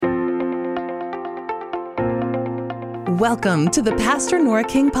Welcome to the Pastor Nora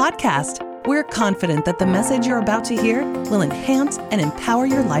King podcast. We're confident that the message you're about to hear will enhance and empower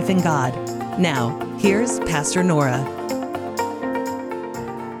your life in God. Now, here's Pastor Nora.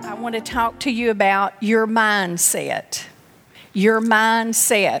 I want to talk to you about your mindset. Your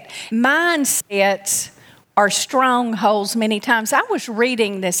mindset. Mindsets are strongholds many times. I was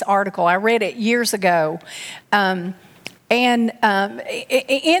reading this article. I read it years ago. In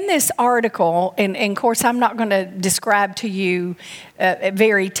this article, and of course I'm not going to describe to you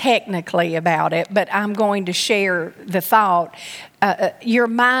very technically about it, but I'm going to share the thought. Your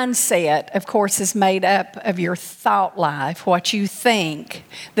mindset, of course, is made up of your thought life, what you think,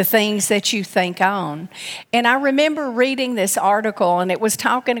 the things that you think on. And I remember reading this article, and it was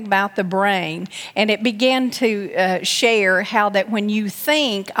talking about the brain, and it began to share how that when you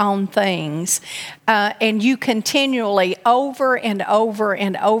think on things, and you continually over and over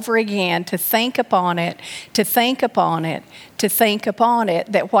and over again to think upon it, to think upon it, to think upon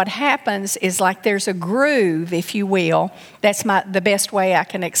it, that what happens is like there's a groove, if you will. That's the best way I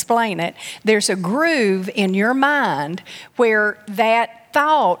can explain it. There's a groove in your mind where that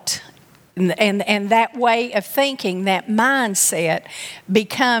thought and that way of thinking, that mindset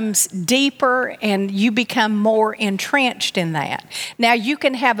becomes deeper and you become more entrenched in that. Now, you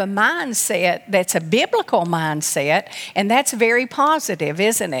can have a mindset that's a biblical mindset, and that's very positive,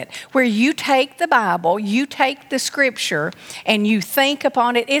 isn't it? Where you take the Bible, you take the scripture, and you think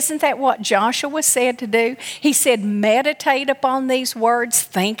upon it. Isn't that what Joshua said to do? He said, meditate upon these words,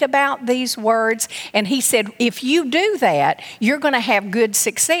 think about these words, and he said, if you do that, you're going to have good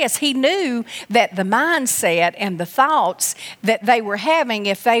success. He knew that the mindset and the thoughts that they were having,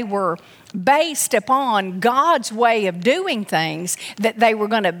 if they were based upon God's way of doing things, that they were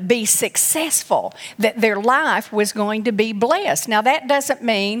going to be successful, that their life was going to be blessed. Now, that doesn't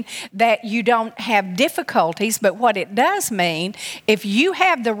mean that you don't have difficulties, but what it does mean, if you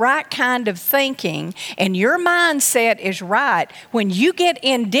have the right kind of thinking and your mindset is right, when you get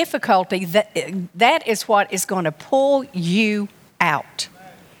in difficulty, that is what is going to pull you out.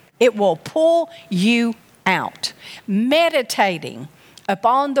 It will pull you out. Meditating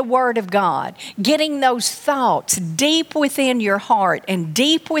upon the Word of God, getting those thoughts deep within your heart and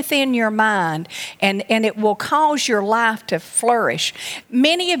deep within your mind, and it will cause your life to flourish.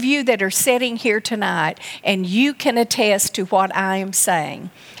 Many of you that are sitting here tonight, and you can attest to what I am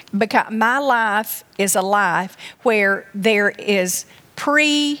saying, because my life is a life where there is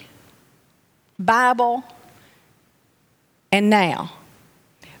pre-Bible and now.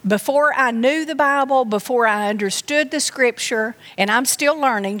 Before I knew the Bible, before I understood the Scripture, and I'm still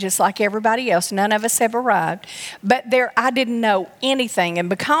learning just like everybody else, none of us have arrived, but I didn't know anything. And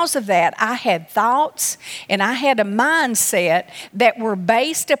because of that, I had thoughts and I had a mindset that were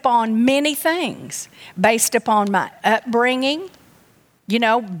based upon many things, based upon my upbringing,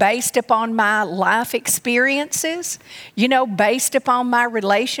 based upon my life experiences, based upon my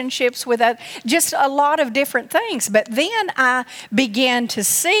relationships with just a lot of different things. But then I began to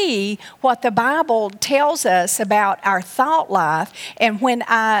see what the Bible tells us about our thought life. And when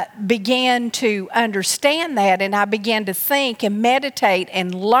I began to understand that, and I began to think and meditate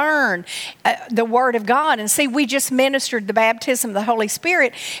and learn the Word of God, and see, we just ministered the baptism of the Holy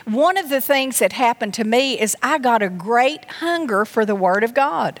Spirit. One of the things that happened to me is I got a great hunger for the Word of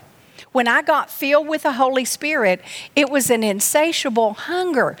God. When I got filled with the Holy Spirit, it was an insatiable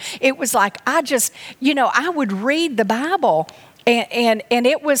hunger. It was like I would read the Bible, and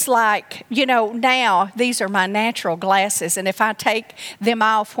it was like, now these are my natural glasses, and if I take them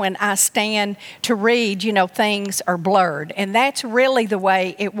off when I stand to read, things are blurred. And that's really the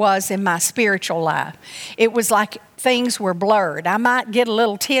way it was in my spiritual life. It was like things were blurred. I might get a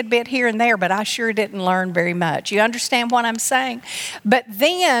little tidbit here and there, but I sure didn't learn very much. You understand what I'm saying? But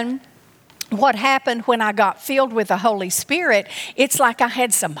then what happened when I got filled with the Holy Spirit, it's like I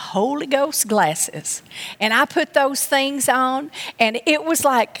had some Holy Ghost glasses. And I put those things on, and it was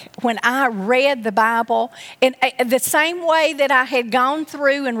like when I read the Bible, and the same way that I had gone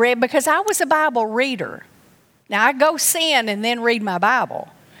through and read, because I was a Bible reader. Now, I go sin and then read my Bible,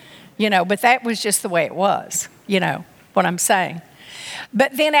 but that was just the way it was, what I'm saying.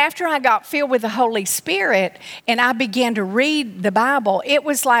 But then after I got filled with the Holy Spirit and I began to read the Bible, it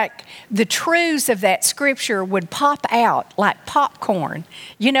was like the truths of that scripture would pop out like popcorn.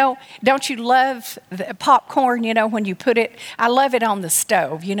 Don't you love the popcorn, when you put it, I love it on the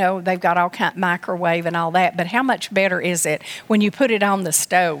stove. They've got all kind of microwave and all that, but how much better is it when you put it on the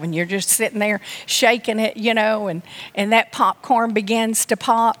stove and you're just sitting there shaking it, and that popcorn begins to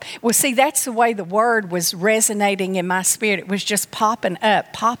pop? Well, see, that's the way the Word was resonating in my spirit. It was just popping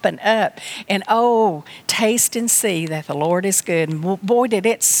up, popping up. And oh, taste and see that the Lord is good. And boy, did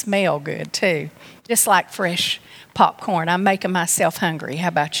it smell good too. Just like fresh popcorn. I'm making myself hungry. How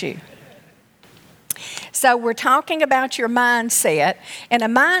about you? So we're talking about your mindset. And a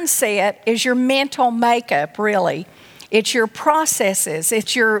mindset is your mental makeup, really. It's your processes.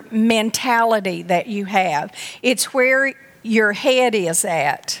 It's your mentality that you have. It's where your head is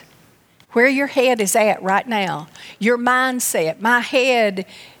at. Where your head is at right now. Your mindset. My head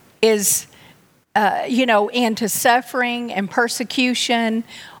is, into suffering and persecution,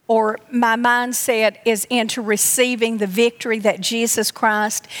 or my mindset is into receiving the victory that Jesus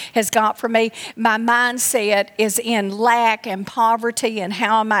Christ has got for me. My mindset is in lack and poverty and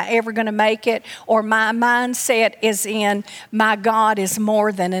how am I ever going to make it? Or my mindset is in my God is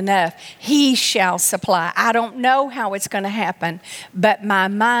more than enough. He shall supply. I don't know how it's going to happen, but my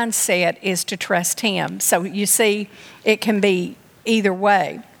mindset is to trust Him. So you see, it can be either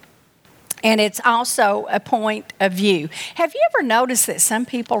way. And it's also a point of view. Have you ever noticed that some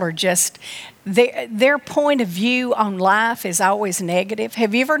people are just, their point of view on life is always negative?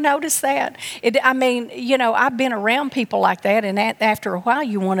 Have you ever noticed that? I've been around people like that, and after a while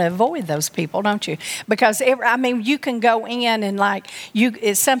you want to avoid those people, don't you? Because, you can go in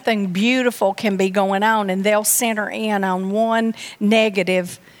and something beautiful can be going on, and they'll center in on one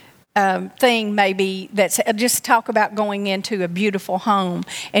negative thing maybe that's just talk about going into a beautiful home,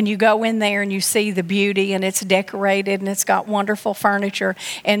 and you go in there and you see the beauty and it's decorated and it's got wonderful furniture,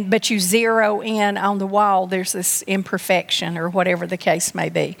 but you zero in on the wall, there's this imperfection or whatever the case may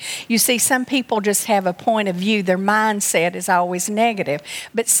be. You see, some people just have a point of view, their mindset is always negative,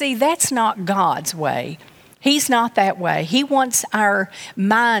 but see, that's not God's way. He's not that way. He wants our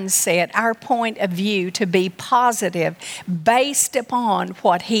mindset, our point of view to be positive based upon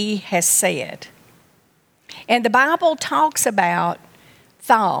what He has said. And the Bible talks about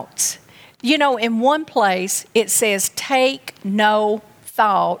thoughts. In one place it says, take no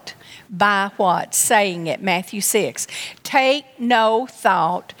thought by what? Saying it, Matthew 6. Take no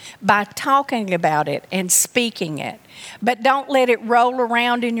thought by talking about it and speaking it. But don't let it roll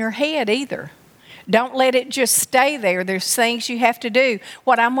around in your head either. Don't let it just stay there. There's things you have to do.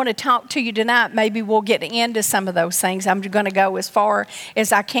 What I'm going to talk to you tonight, maybe we'll get into some of those things. I'm going to go as far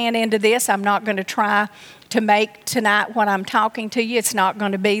as I can into this. I'm not going to try to make tonight what I'm talking to you. It's not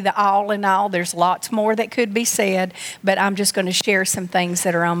going to be the all in all. There's lots more that could be said, but I'm just going to share some things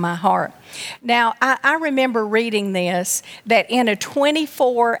that are on my heart. Now, I remember reading this, that in a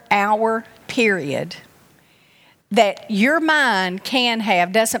 24-hour period, that your mind can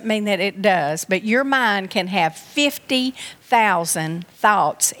have, doesn't mean that it does, but your mind can have 50,000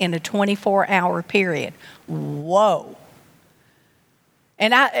 thoughts in a 24-hour period. Whoa.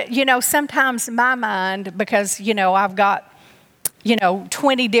 And sometimes my mind, because, I've got,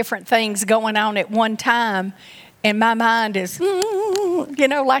 20 different things going on at one time, and my mind is,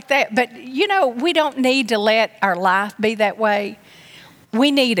 like that. But, we don't need to let our life be that way.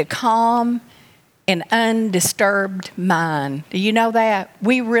 We need a calm, an undisturbed mind. Do you know that?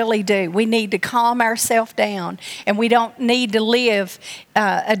 We really do. We need to calm ourselves down, and we don't need to live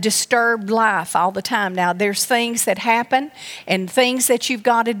a disturbed life all the time. Now, there's things that happen and things that you've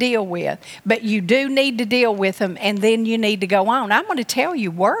got to deal with, but you do need to deal with them, and then you need to go on. I'm going to tell you,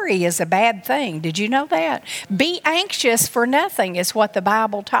 worry is a bad thing. Did you know that? Be anxious for nothing is what the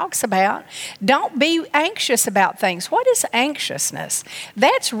Bible talks about. Don't be anxious about things. What is anxiousness?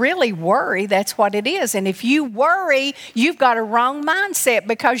 That's really worry. That's what it is. And if you worry, you've got a wrong mindset,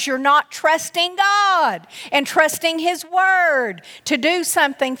 because you're not trusting God and trusting His Word to do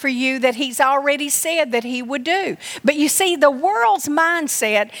something for you that He's already said that He would do. But you see, the world's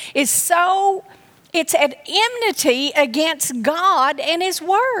mindset is it's at enmity against God and His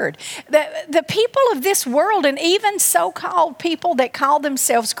Word. The people of this world, and even so-called people that call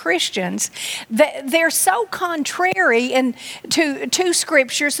themselves Christians, they're so contrary to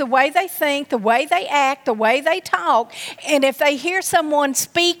Scriptures, the way they think, the way they act, the way they talk. And if they hear someone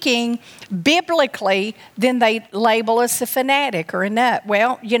speaking biblically, then they label us a fanatic or a nut.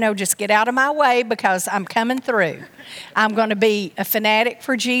 Well, just get out of my way, because I'm coming through. I'm going to be a fanatic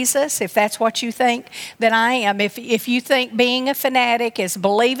for Jesus, if that's what you think that I am. If you think being a fanatic is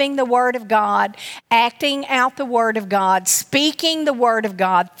believing the Word of God, acting out the Word of God, speaking the Word of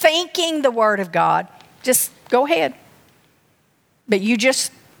God, thinking the Word of God, just go ahead. But you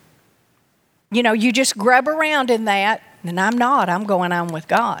just grub around in that, and I'm not. I'm going on with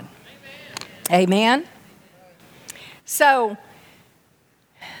God. Amen? So,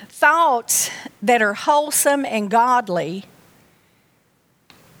 thoughts that are wholesome and godly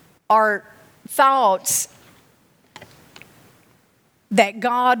are thoughts that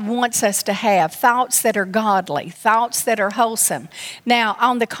God wants us to have, thoughts that are godly, thoughts that are wholesome. Now,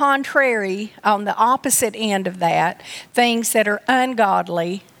 on the contrary, on the opposite end of that, things that are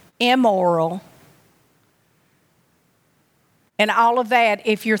ungodly, immoral, and all of that,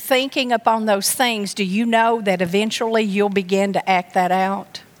 if you're thinking upon those things, do you know that eventually you'll begin to act that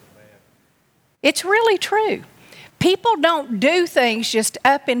out? It's really true. People don't do things just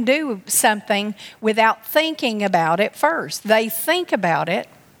up and do something without thinking about it first. They think about it.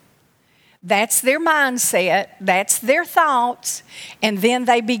 That's their mindset. That's their thoughts. And then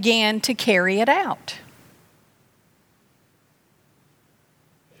they begin to carry it out.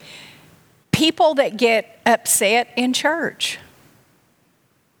 People that get upset in church,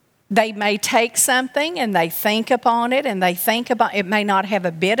 they may take something and they think upon it and they think about it. May not have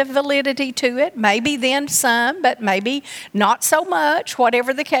a bit of validity to it, maybe then some, but maybe not so much,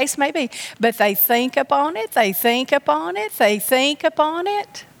 whatever the case may be. But they think upon it, they think upon it, they think upon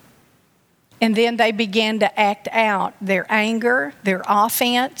it, and then they begin to act out their anger, their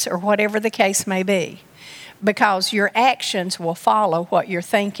offense, or whatever the case may be. Because your actions will follow what you're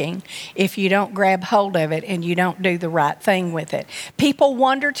thinking if you don't grab hold of it and you don't do the right thing with it. People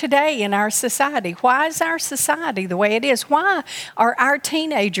wonder today in our society, why is our society the way it is? Why are our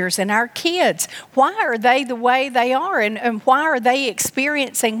teenagers and our kids, why are they the way they are? And why are they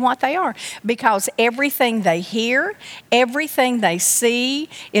experiencing what they are? Because everything they hear, everything they see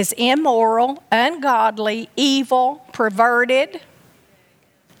is immoral, ungodly, evil, perverted.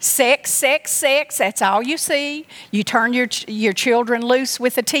 Sex, sex, sex, that's all you see. You turn your children loose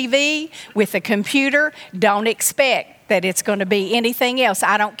with a TV, with a computer. Don't expect that it's going to be anything else.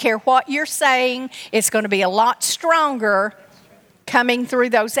 I don't care what you're saying. It's going to be a lot stronger coming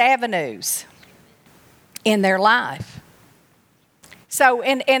through those avenues in their life. So,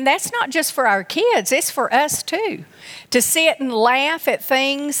 and that's not just for our kids. It's for us too. To sit and laugh at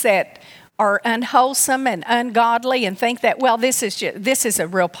things that are unwholesome and ungodly and think that, well, this is a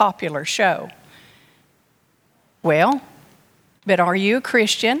real popular show. Well, but are you a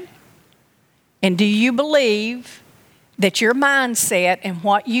Christian? And do you believe that your mindset and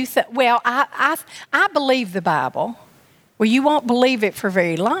what you think, well, I believe the Bible. Well, you won't believe it for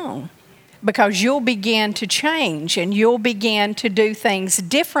very long because you'll begin to change and you'll begin to do things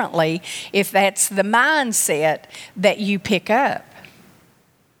differently if that's the mindset that you pick up.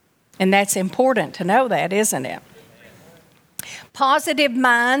 And that's important to know that, isn't it? Positive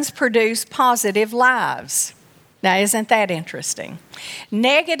minds produce positive lives. Now, isn't that interesting?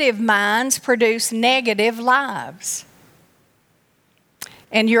 Negative minds produce negative lives.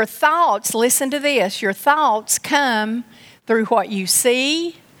 And your thoughts, listen to this, your thoughts come through what you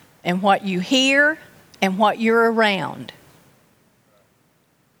see and what you hear and what you're around.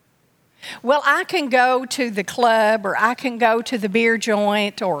 Well, I can go to the club or I can go to the beer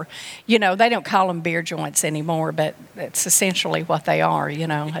joint or, they don't call them beer joints anymore, but it's essentially what they are,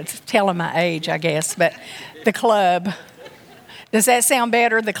 It's telling my age, I guess, but the club. Does that sound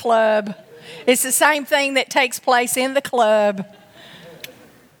better, the club? It's the same thing that takes place in the club.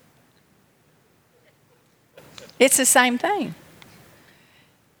 It's the same thing.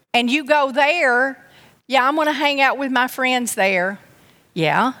 And you go there, I'm going to hang out with my friends there.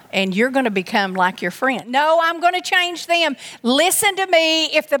 Yeah, and you're going to become like your friend. No, I'm going to change them. Listen to me.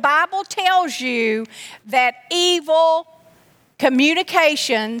 If the Bible tells you that evil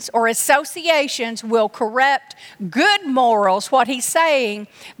communications or associations will corrupt good morals, what he's saying,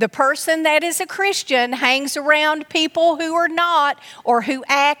 the person that is a Christian hangs around people who are not or who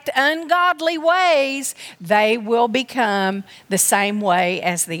act ungodly ways, they will become the same way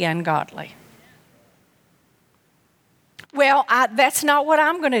as the ungodly. Well, that's not what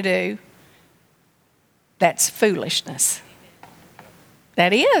I'm going to do. That's foolishness.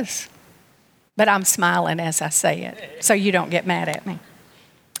 That is. But I'm smiling as I say it, so you don't get mad at me.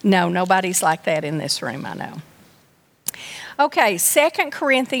 No, nobody's like that in this room, I know. Okay, 2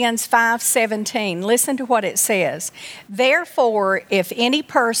 Corinthians 5:17. Listen to what it says. Therefore, if any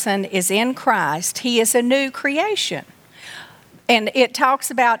person is in Christ, he is a new creation. And it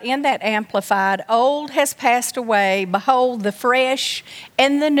talks about in that Amplified, old has passed away, behold, the fresh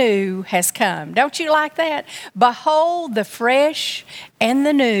and the new has come. Don't you like that? Behold, the fresh and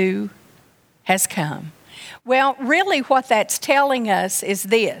the new has come. Well, really what that's telling us is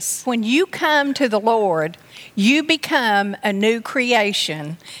this. When you come to the Lord, you become a new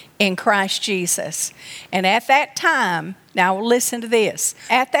creation in Christ Jesus. And at that time, now listen to this,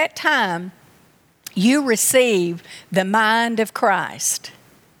 at that time, you receive the mind of Christ.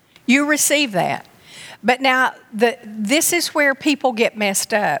 You receive that. But now, this is where people get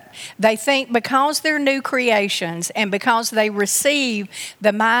messed up. They think because they're new creations and because they receive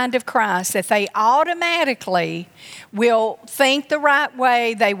the mind of Christ that they automatically will think the right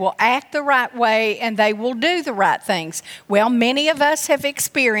way, they will act the right way, and they will do the right things. Well, many of us have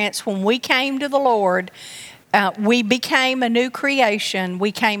experienced when we came to the Lord, we became a new creation.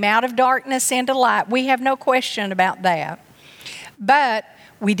 We came out of darkness into light. We have no question about that. But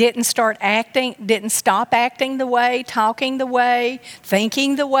we didn't stop acting the way, talking the way,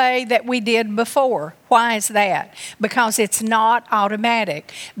 thinking the way that we did before. Why is that? Because it's not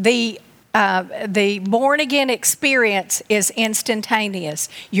automatic. The born again experience is instantaneous.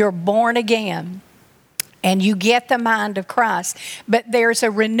 You're born again and you get the mind of Christ. But there's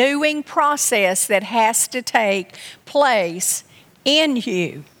a renewing process that has to take place in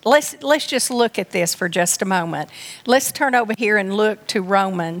you. Let's just look at this for just a moment. Let's turn over here and look to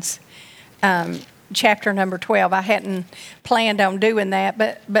Romans chapter number 12. I hadn't planned on doing that,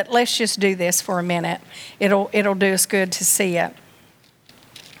 but let's just do this for a minute. It'll do us good to see it.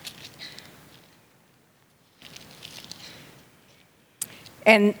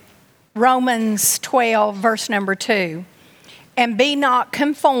 And Romans 12, verse number 2. And be not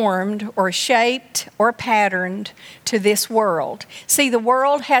conformed or shaped or patterned to this world. See, the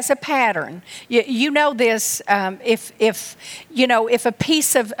world has a pattern. You know this. If a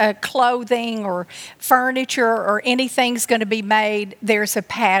piece of clothing or furniture or anything's going to be made, there's a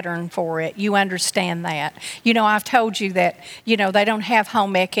pattern for it. You understand that. I've told you that. They don't have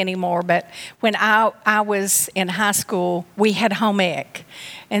home ec anymore. But when I was in high school, we had home ec.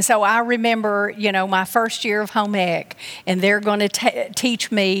 And so I remember, my first year of home ec, and they're going to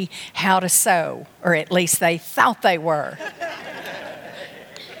teach me how to sew, or at least they thought they were.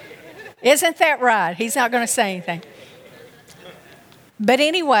 Isn't that right? He's not going to say anything. But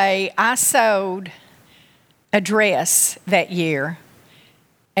anyway, I sewed a dress that year,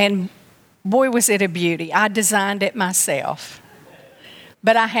 and boy, was it a beauty. I designed it myself,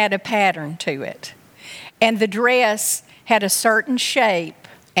 but I had a pattern to it. And the dress had a certain shape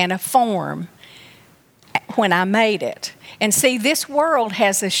and a form when I made it. And see, this world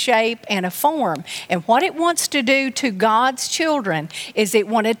has a shape and a form. And what it wants to do to God's children is it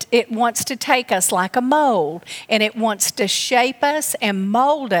wants to take us like a mold. And it wants to shape us and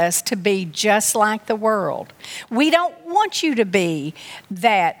mold us to be just like the world. We don't want you to be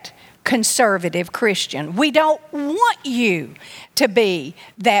that conservative Christian. We don't want you to be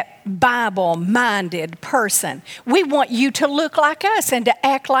that Bible-minded person. We want you to look like us and to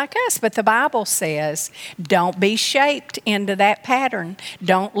act like us. But the Bible says, don't be shaped into that pattern.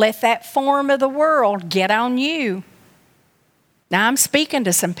 Don't let that form of the world get on you. Now, I'm speaking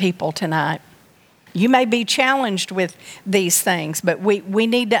to some people tonight. You may be challenged with these things, but we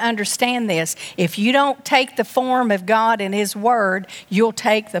need to understand this. If you don't take the form of God and His Word, you'll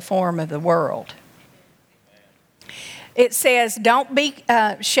take the form of the world. It says, don't be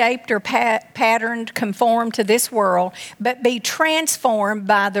shaped or patterned, conformed to this world, but be transformed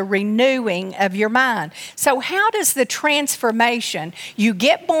by the renewing of your mind. So how does the transformation, you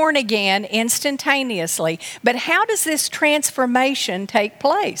get born again instantaneously, but how does this transformation take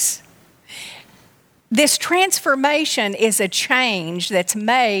place? This transformation is a change that's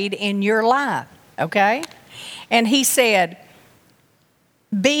made in your life, okay? And he said,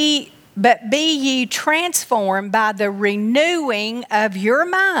 be ye transformed by the renewing of your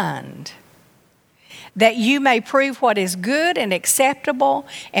mind, that you may prove what is good and acceptable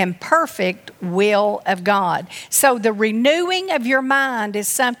and perfect will of God. So the renewing of your mind is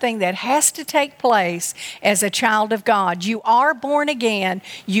something that has to take place as a child of God. You are born again.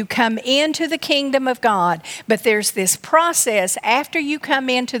 You come into the kingdom of God. But there's this process after you come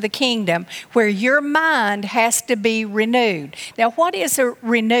into the kingdom where your mind has to be renewed. Now, what is a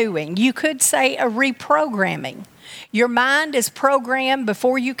renewing? You could say a reprogramming. Your mind is programmed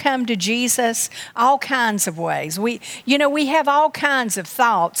before you come to Jesus all kinds of ways. We have all kinds of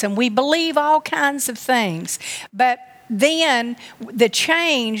thoughts and we believe all kinds of things. But then the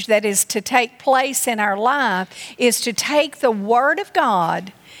change that is to take place in our life is to take the Word of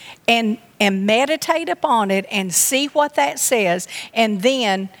God and meditate upon it and see what that says and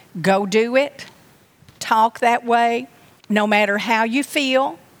then go do it. Talk that way, no matter how you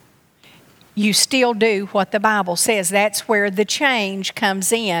feel. You still do what the Bible says. That's where the change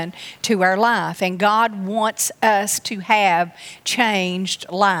comes in to our life. And God wants us to have changed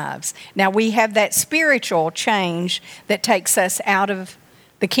lives. Now, we have that spiritual change that takes us out of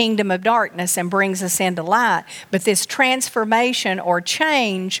the kingdom of darkness and brings us into light. But this transformation or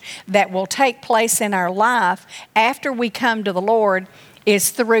change that will take place in our life after we come to the Lord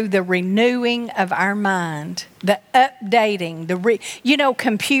is through the renewing of our mind, the updating,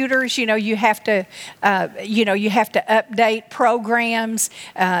 computers, you have to update programs,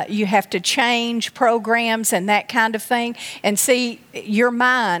 you have to change programs and that kind of thing. And see, your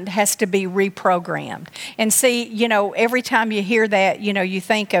mind has to be reprogrammed. And see, every time you hear that, you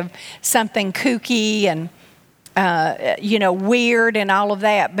think of something kooky and weird and all of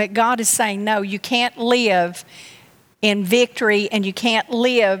that. But God is saying, no, you can't live in victory, and you can't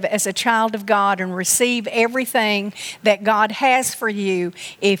live as a child of God and receive everything that God has for you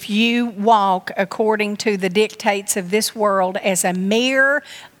if you walk according to the dictates of this world as a mere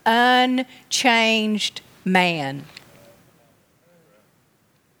unchanged man.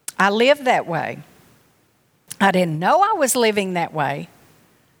 I lived that way. I didn't know I was living that way.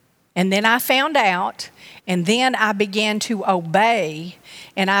 And then I found out, and then I began to obey,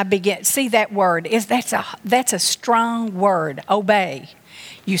 and see that word, that's a strong word, obey.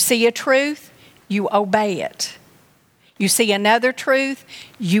 You see a truth, you obey it. You see another truth,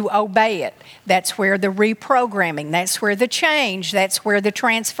 you obey it. That's where the reprogramming, that's where the change, that's where the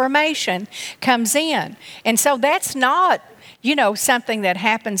transformation comes in. And so that's not something that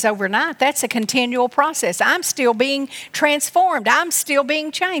happens overnight. That's a continual process. I'm still being transformed. I'm still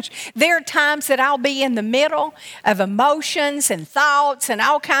being changed. There are times that I'll be in the middle of emotions and thoughts and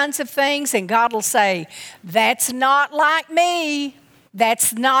all kinds of things, and God will say, that's not like me.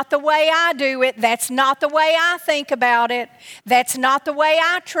 That's not the way I do it. That's not the way I think about it. That's not the way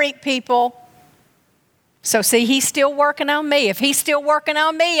I treat people. So see, He's still working on me. If He's still working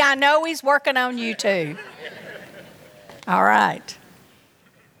on me, I know He's working on you too. All right.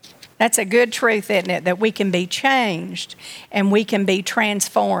 That's a good truth, isn't it? That we can be changed and we can be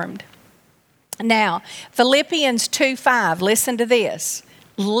transformed. Now, Philippians 2:5, listen to this.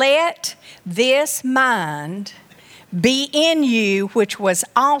 Let this mind be in you, which was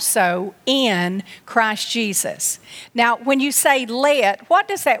also in Christ Jesus. Now, when you say let, what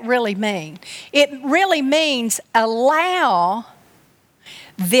does that really mean? It really means allow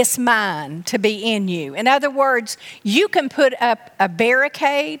this mind to be in you. In other words, you can put up a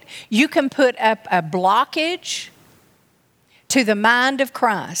barricade, you can put up a blockage to the mind of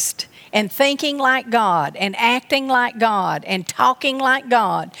Christ and thinking like God and acting like God and talking like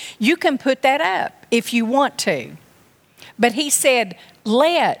God. You can put that up if you want to. But He said,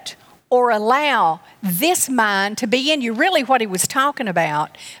 let or allow this mind to be in you. Really what He was talking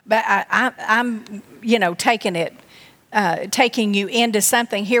about, but I'm taking you into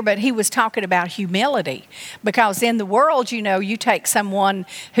something here, but He was talking about humility. Because in the world, you take someone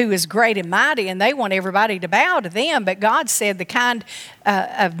who is great and mighty and they want everybody to bow to them. But God said the kind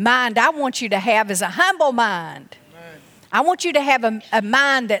of mind I want you to have is a humble mind. Amen. I want you to have a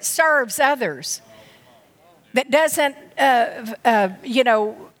mind that serves others, that doesn't,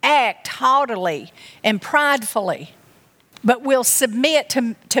 act haughtily and pridefully, but will submit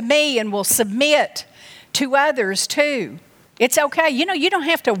to me and will submit to others too. It's okay. You don't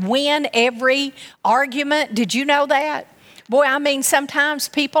have to win every argument. Did you know that? Boy, sometimes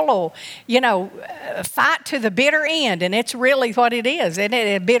people will, fight to the bitter end, and it's really what it is. Isn't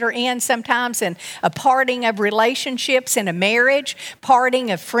it? A bitter end sometimes, and a parting of relationships in a marriage, parting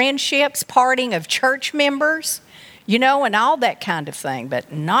of friendships, parting of church members, and all that kind of thing.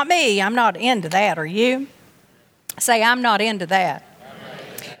 But not me. I'm not into that. Are you? Say, I'm not into that.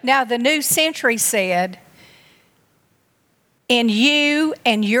 Now, the New Century said, in you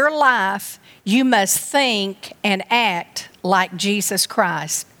and your life, you must think and act like Jesus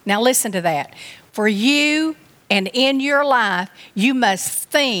Christ. Now, listen to that. For you and in your life, you must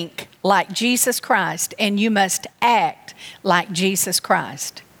think like Jesus Christ, and you must act like Jesus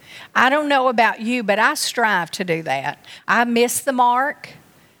Christ. I don't know about you, but I strive to do that. I miss the mark.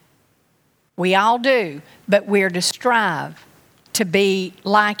 We all do, but we're to strive to be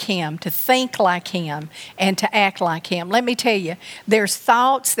like Him, to think like Him, and to act like Him. Let me tell you, there's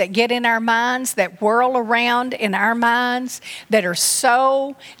thoughts that get in our minds, that whirl around in our minds, that are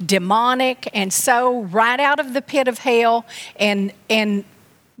so demonic and so right out of the pit of hell, and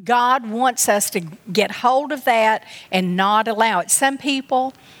God wants us to get hold of that and not allow it. Some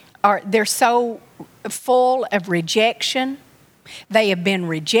people they're so full of rejection. They have been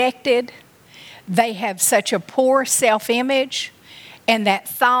rejected. They have such a poor self-image. And that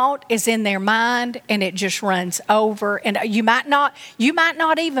thought is in their mind, and it just runs over. And you might not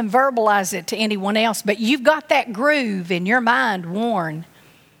even verbalize it to anyone else, but you've got that groove in your mind worn.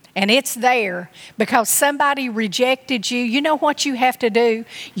 And it's there because somebody rejected you. You know what you have to do?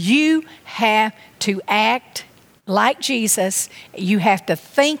 You have to act like Jesus, you have to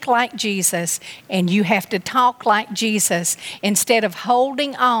think like Jesus, and you have to talk like Jesus. Instead of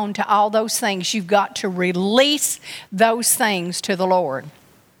holding on to all those things, you've got to release those things to the Lord.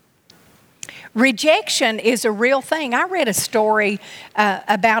 Rejection is a real thing. I read a story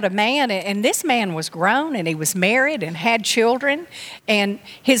about a man, and this man was grown, and he was married and had children, and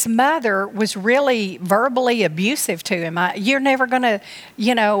his mother was really verbally abusive to him. You're never going to,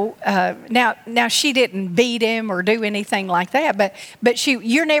 now she didn't beat him or do anything like that, but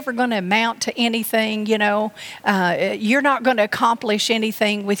you're never going to amount to anything, you're not going to accomplish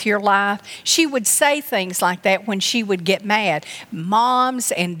anything with your life. She would say things like that when she would get mad.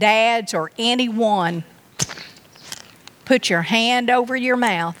 Moms and dads or anyone, put your hand over your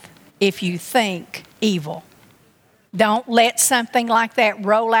mouth if you think evil. Don't let something like that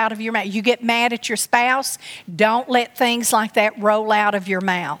roll out of your mouth. You get mad at your spouse, don't let things like that roll out of your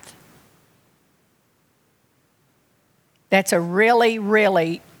mouth. That's a really,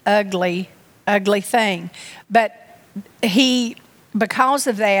 really ugly thing. But because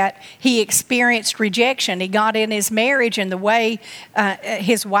of that, he experienced rejection. He got in his marriage, and the way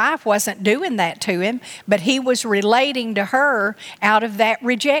his wife wasn't doing that to him, but he was relating to her out of that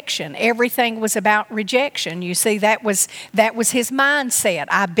rejection. Everything was about rejection. You see, that was his mindset.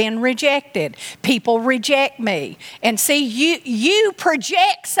 I've been rejected. People reject me. And see, you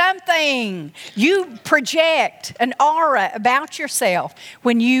project something. You project an aura about yourself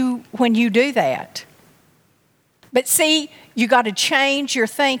when you do that. But see, you got to change your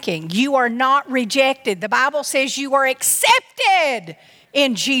thinking. You are not rejected. The Bible says you are accepted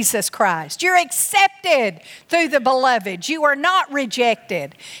in Jesus Christ. You're accepted through the beloved. You are not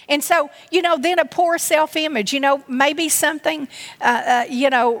rejected. And so, then a poor self-image, maybe something,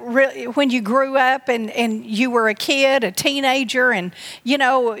 really, when you grew up and you were a kid, a teenager, and,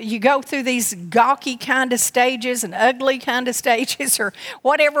 you go through these gawky kind of stages and ugly kind of stages or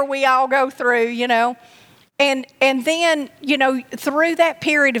whatever we all go through, And then, through that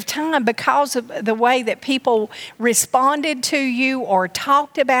period of time, because of the way that people responded to you or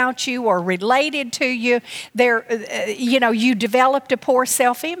talked about you or related to you, you developed a poor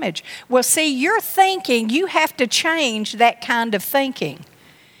self-image. Well, see, your thinking, you have to change that kind of thinking.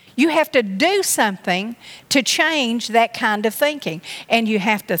 You have to do something to change that kind of thinking. And you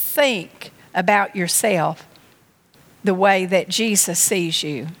have to think about yourself the way that Jesus sees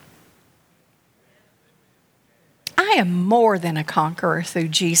you. I am more than a conqueror through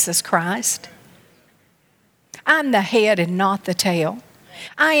Jesus Christ. I'm the head and not the tail.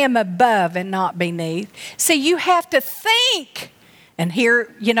 I am above and not beneath. See, you have to think. And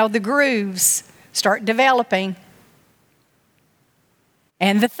here, the grooves start developing.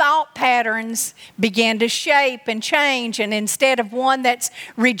 And the thought patterns begin to shape and change. And instead of one that's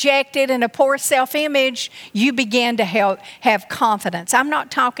rejected and a poor self-image, you begin to have confidence. I'm not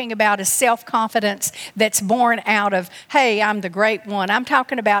talking about a self-confidence that's born out of, hey, I'm the great one. I'm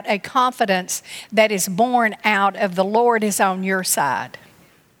talking about a confidence that is born out of the Lord is on your side.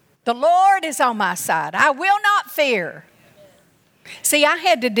 The Lord is on my side. I will not fear. See, I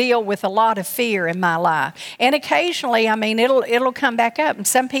had to deal with a lot of fear in my life. And occasionally, it'll come back up. And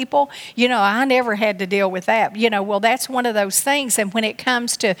some people, I never had to deal with that. That's one of those things. And when it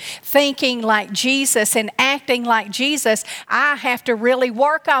comes to thinking like Jesus and acting like Jesus, I have to really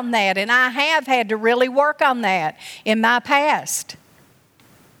work on that. And I have had to really work on that in my past.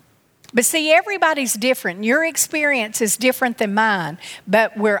 But see, everybody's different. Your experience is different than mine.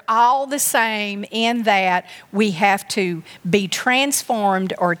 But we're all the same in that we have to be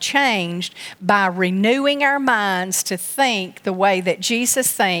transformed or changed by renewing our minds to think the way that Jesus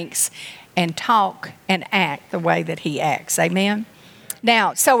thinks and talk and act the way that he acts. Amen?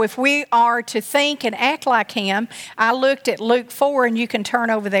 Now, so if we are to think and act like him, I looked at Luke 4, and you can turn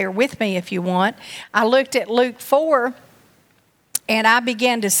over there with me if you want. I looked at Luke 4, and I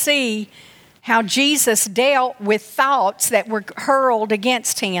began to see how Jesus dealt with thoughts that were hurled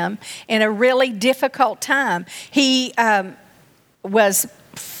against him in a really difficult time. He was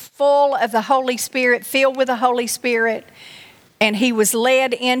full of the Holy Spirit, filled with the Holy Spirit, and he was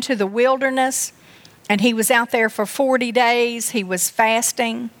led into the wilderness, and he was out there for 40 days. He was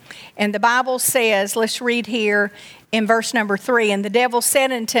fasting, and the Bible says, let's read here in verse number 3, and the devil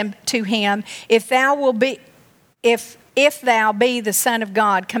said unto him, If thou be the Son of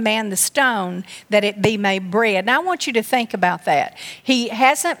God, command the stone that it be made bread. Now I want you to think about that. He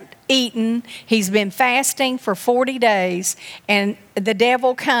hasn't eaten. He's been fasting for 40 days. And the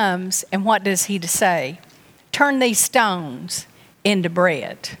devil comes, and what does he say? Turn these stones into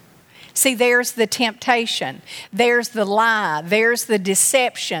bread. See, there's the temptation. There's the lie. There's the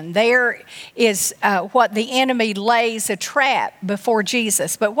deception. There is what the enemy lays a trap before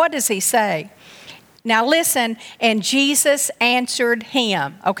Jesus. But what does he say? Now listen, and Jesus answered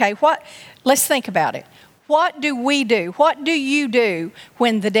him. Okay, let's think about it. What do we do? What do you do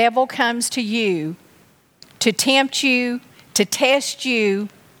when the devil comes to you to tempt you, to test you,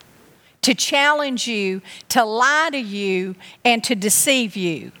 to challenge you, to lie to you, and to deceive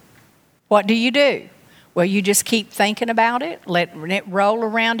you? What do? Well, you just keep thinking about it, let it roll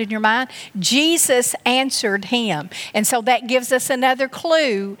around in your mind. Jesus answered him. And so that gives us another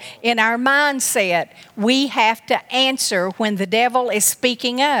clue in our mindset. We have to answer when the devil is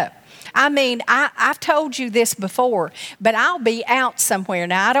speaking up. I mean, I've told you this before, but I'll be out somewhere.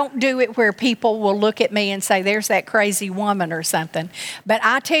 Now, I don't do it where people will look at me and say, there's that crazy woman or something. But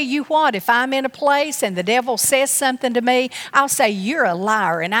I tell you what, if I'm in a place and the devil says something to me, I'll say, you're a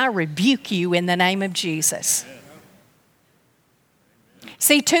liar, and I rebuke you in the name of Jesus.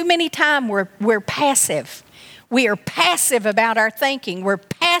 See, too many times we're passive. We are passive about our thinking. We're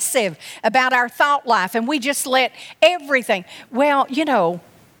passive about our thought life, and we just let everything, well, you know,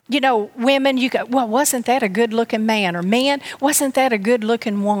 women, you go, well, wasn't that a good-looking man? Or men, wasn't that a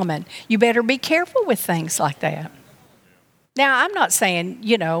good-looking woman? You better be careful with things like that. Now, I'm not saying,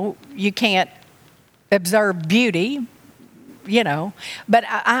 you can't observe beauty, but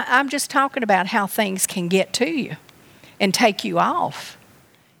I'm just talking about how things can get to you and take you off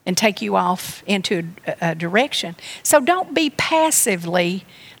into a direction. So don't be passively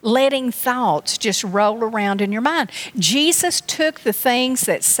letting thoughts just roll around in your mind. Jesus took the things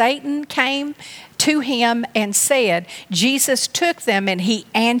that Satan came to him and said, Jesus took them and he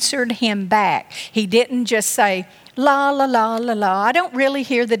answered him back. He didn't just say, la, la, la, la, la. I don't really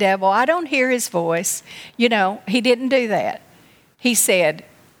hear the devil. I don't hear his voice. He didn't do that. He said,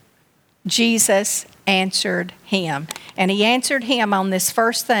 Jesus answered him. And he answered him on this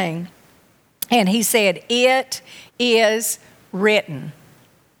first thing. And he said, it is written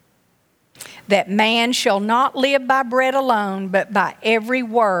that man shall not live by bread alone, but by every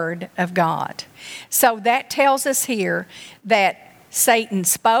word of God. So that tells us here that Satan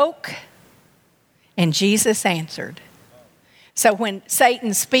spoke and Jesus answered. So when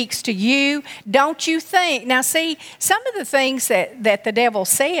Satan speaks to you, don't you think, now see, some of the things that the devil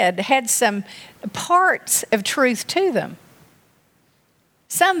said had some parts of truth to them,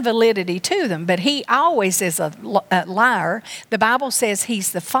 some validity to them, but he always is a liar. The Bible says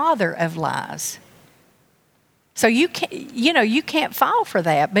he's the father of lies. So you can't fall for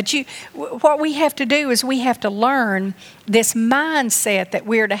that. But what we have to do is we have to learn this mindset that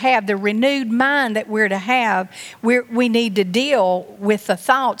we're to have, the renewed mind that we're to have. We need to deal with the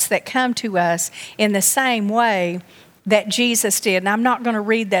thoughts that come to us in the same way that Jesus did. And I'm not going to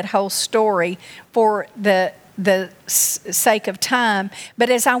read that whole story for the sake of time, but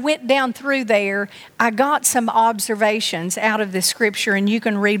as I went down through there, I got some observations out of the scripture, and you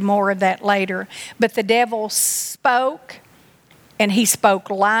can read more of that later. But the devil spoke, and he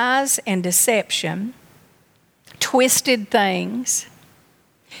spoke lies and deception, twisted things.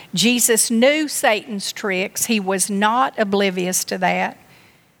 Jesus knew Satan's tricks. He was not oblivious to that.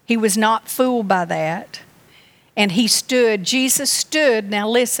 He was not fooled by that. And Jesus stood, now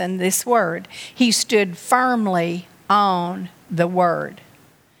listen, this word, he stood firmly on the word.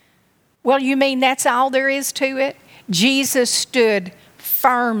 Well, you mean that's all there is to it? Jesus stood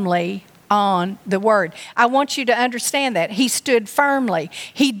firmly on the word. I want you to understand that. He stood firmly.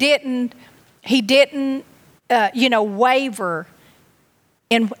 He didn't waver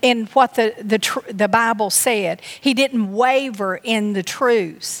in what the Bible said. He didn't waver in the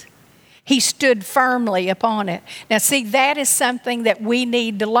truths. He stood firmly upon it. Now, see, that is something that we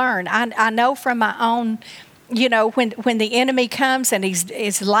need to learn. I know from my own, when the enemy comes and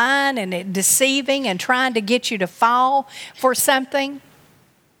he's lying and deceiving and trying to get you to fall for something,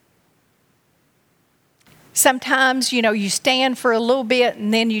 sometimes, you stand for a little bit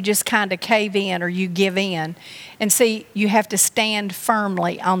and then you just kind of cave in or you give in. And see, you have to stand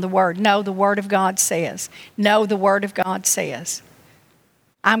firmly on the word. No, the word of God says. No, the word of God says.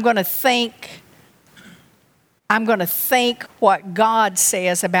 I'm going to think what God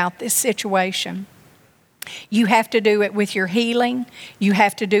says about this situation. You have to do it with your healing. You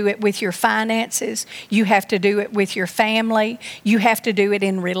have to do it with your finances. You have to do it with your family. You have to do it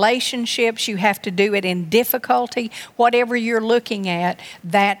in relationships. You have to do it in difficulty. Whatever you're looking at,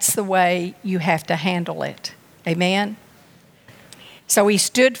 that's the way you have to handle it. Amen? So he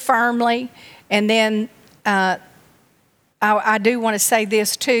stood firmly, and then I do want to say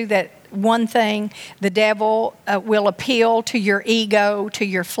this too, that one thing, the devil will appeal to your ego, to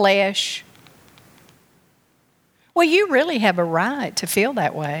your flesh. Well, you really have a right to feel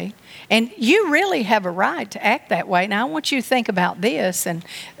that way. And you really have a right to act that way. Now, I want you to think about this. And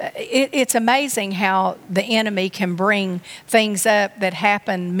it's amazing how the enemy can bring things up that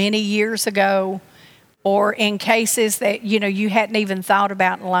happened many years ago, or in cases that, you hadn't even thought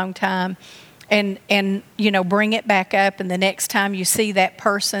about in a long time. And bring it back up. And the next time you see that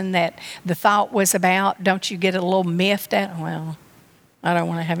person that the thought was about, don't you get a little miffed at, well, I don't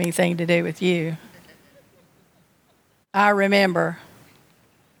want to have anything to do with you. I remember.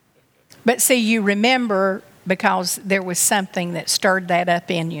 But see, you remember because there was something that stirred that up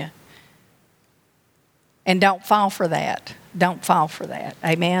in you. And don't fall for that. Don't fall for that.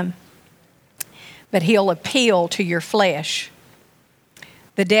 Amen? But he'll appeal to your flesh.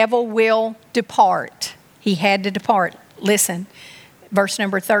 The devil will depart. He had to depart. Listen, verse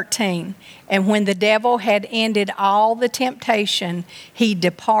number 13. And when the devil had ended all the temptation, he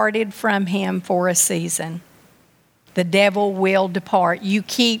departed from him for a season. The devil will depart. You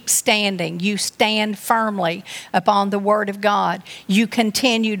keep standing. You stand firmly upon the Word of God. You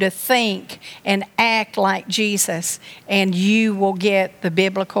continue to think and act like Jesus, and you will get the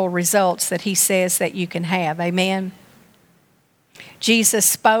biblical results that He says that you can have. Amen? Jesus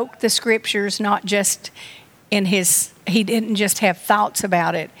spoke the Scriptures not just He didn't just have thoughts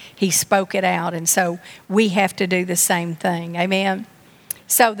about it. He spoke it out, and so we have to do the same thing. Amen?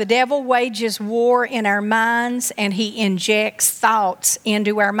 So the devil wages war in our minds, and he injects thoughts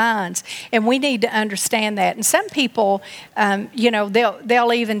into our minds. And we need to understand that. And some people,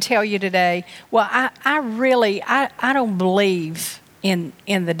 they'll even tell you today, well, I don't believe in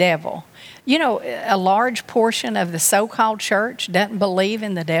the devil. A large portion of the so-called church doesn't believe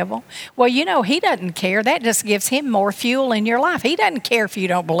in the devil. Well, he doesn't care. That just gives him more fuel in your life. He doesn't care if you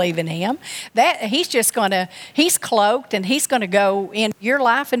don't believe in him. He's cloaked, and he's going to go in your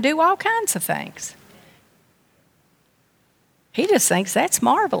life and do all kinds of things. He just thinks that's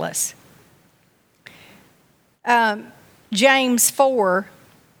marvelous. James 4,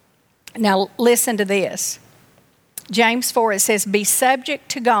 now listen to this. James 4, it says, be subject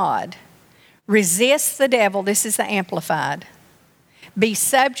to God. Resist the devil. This is the Amplified. Be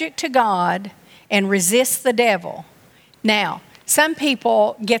subject to God and resist the devil. Now, some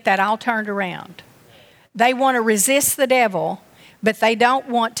people get that all turned around. They want to resist the devil, but they don't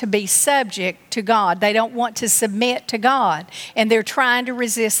want to be subject to God. They don't want to submit to God, and they're trying to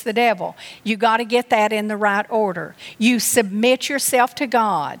resist the devil. You got to get that in the right order. You submit yourself to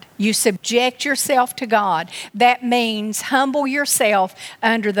God. You subject yourself to God. That means humble yourself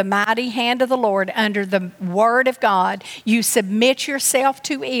under the mighty hand of the Lord, under the Word of God. You submit yourself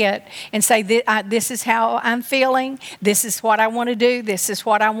to it and say, this is how I'm feeling. This is what I want to do. This is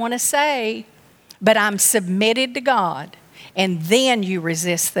what I want to say. But I'm submitted to God. And then you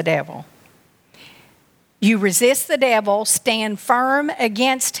resist the devil. You resist the devil, stand firm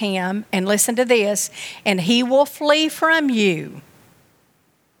against him, and listen to this, and he will flee from you.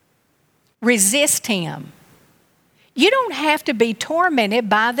 Resist him. You don't have to be tormented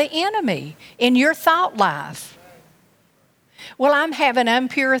by the enemy in your thought life. Well, I'm having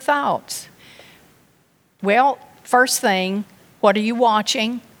impure thoughts. Well, first thing, what are you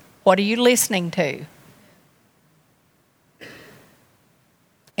watching? What are you listening to?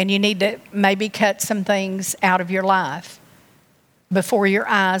 And you need to maybe cut some things out of your life before your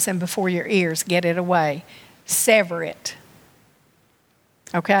eyes and before your ears. Get it away. Sever it.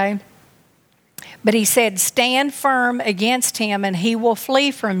 Okay? But he said, stand firm against him and he will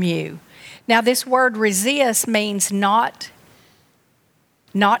flee from you. Now this word resist means not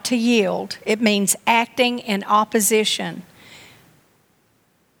to yield. It means acting in opposition.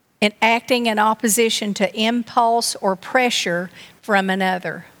 And acting in opposition to impulse or pressure from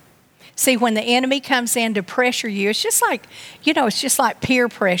another. See, when the enemy comes in to pressure you, it's just like peer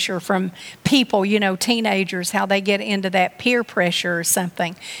pressure from people, teenagers, how they get into that peer pressure or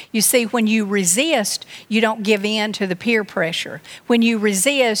something. You see, when you resist, you don't give in to the peer pressure. When you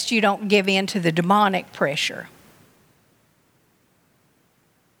resist, you don't give in to the demonic pressure.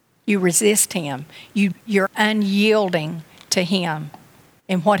 You resist him. You're unyielding to him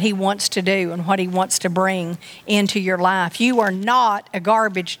and what he wants to do and what he wants to bring into your life. You are not a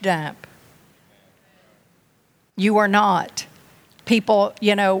garbage dump. You are not. People,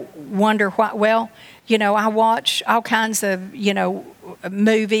 wonder why. Well, I watch all kinds of,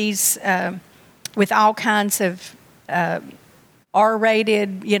 movies with all kinds of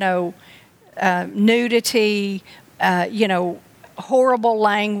R-rated, nudity, horrible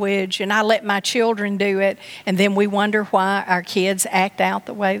language, and I let my children do it, and then we wonder why our kids act out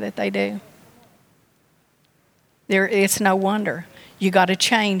the way that they do. It's no wonder. You got to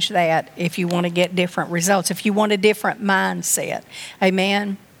change that if you want to get different results, if you want a different mindset.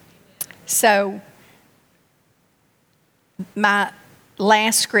 Amen? So, my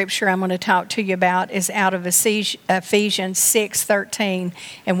last scripture I'm going to talk to you about is out of Ephesians 6:13,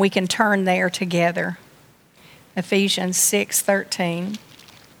 and we can turn there together. Ephesians 6:13.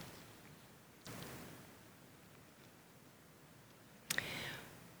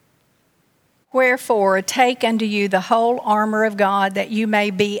 Wherefore, take unto you the whole armor of God, that you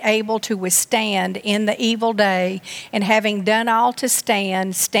may be able to withstand in the evil day, and having done all to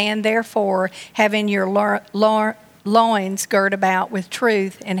stand, stand therefore, having your loins girt about with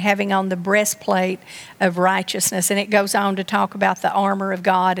truth, and having on the breastplate of righteousness. And it goes on to talk about the armor of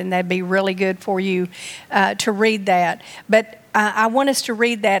God, and that'd be really good for you to read that. But I want us to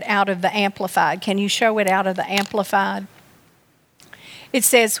read that out of the Amplified. Can you show it out of the Amplified? It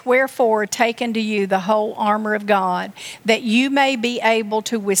says, wherefore take unto you the whole armor of God, that you may be able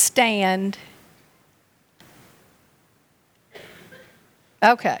to withstand.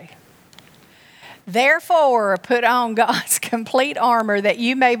 Okay. Therefore, put on God's complete armor, that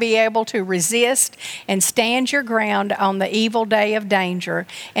you may be able to resist and stand your ground on the evil day of danger,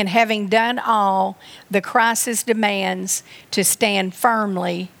 and having done all the crisis demands, to stand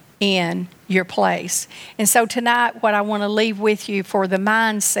firmly in your place. And so tonight, what I want to leave with you for the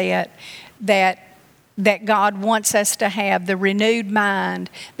mindset that God wants us to have, the renewed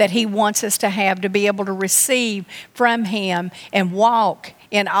mind that He wants us to have to be able to receive from Him and walk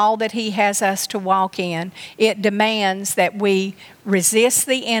in all that He has us to walk in. It demands that we resist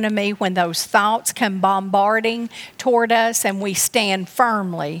the enemy when those thoughts come bombarding toward us, and we stand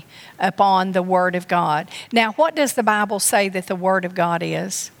firmly upon the Word of God. Now, what does the Bible say that the Word of God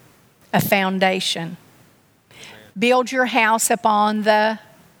is? A foundation. Build your house upon the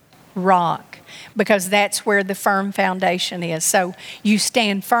rock, because that's where the firm foundation is. So you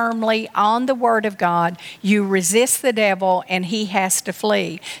stand firmly on the Word of God, you resist the devil, and he has to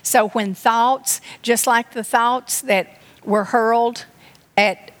flee. So when thoughts, just like the thoughts that were hurled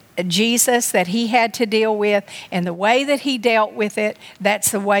at Jesus that He had to deal with, and the way that He dealt with it, that's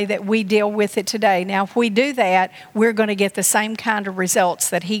the way that we deal with it today. Now, if we do that, we're going to get the same kind of results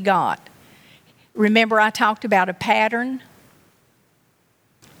that He got. Remember, I talked about a pattern.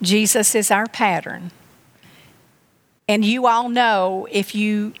 Jesus is our pattern. And you all know, if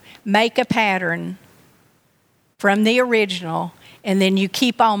you make a pattern from the original, and then you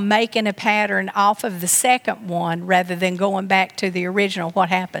keep on making a pattern off of the second one rather than going back to the original, what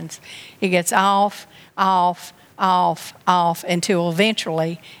happens? It gets off, until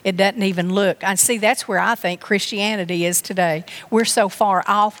eventually it doesn't even look. I see that's where I think Christianity is today. We're so far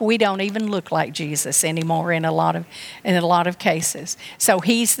off, we don't even look like Jesus anymore in a lot of cases. So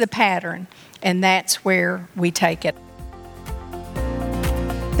He's the pattern, and that's where we take it.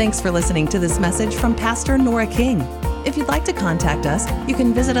 Thanks for listening to this message from Pastor Nora King. If you'd like to contact us, you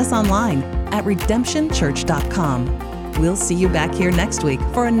can visit us online at redemptionchurch.com. We'll see you back here next week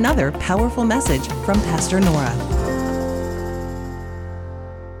for another powerful message from Pastor Nora.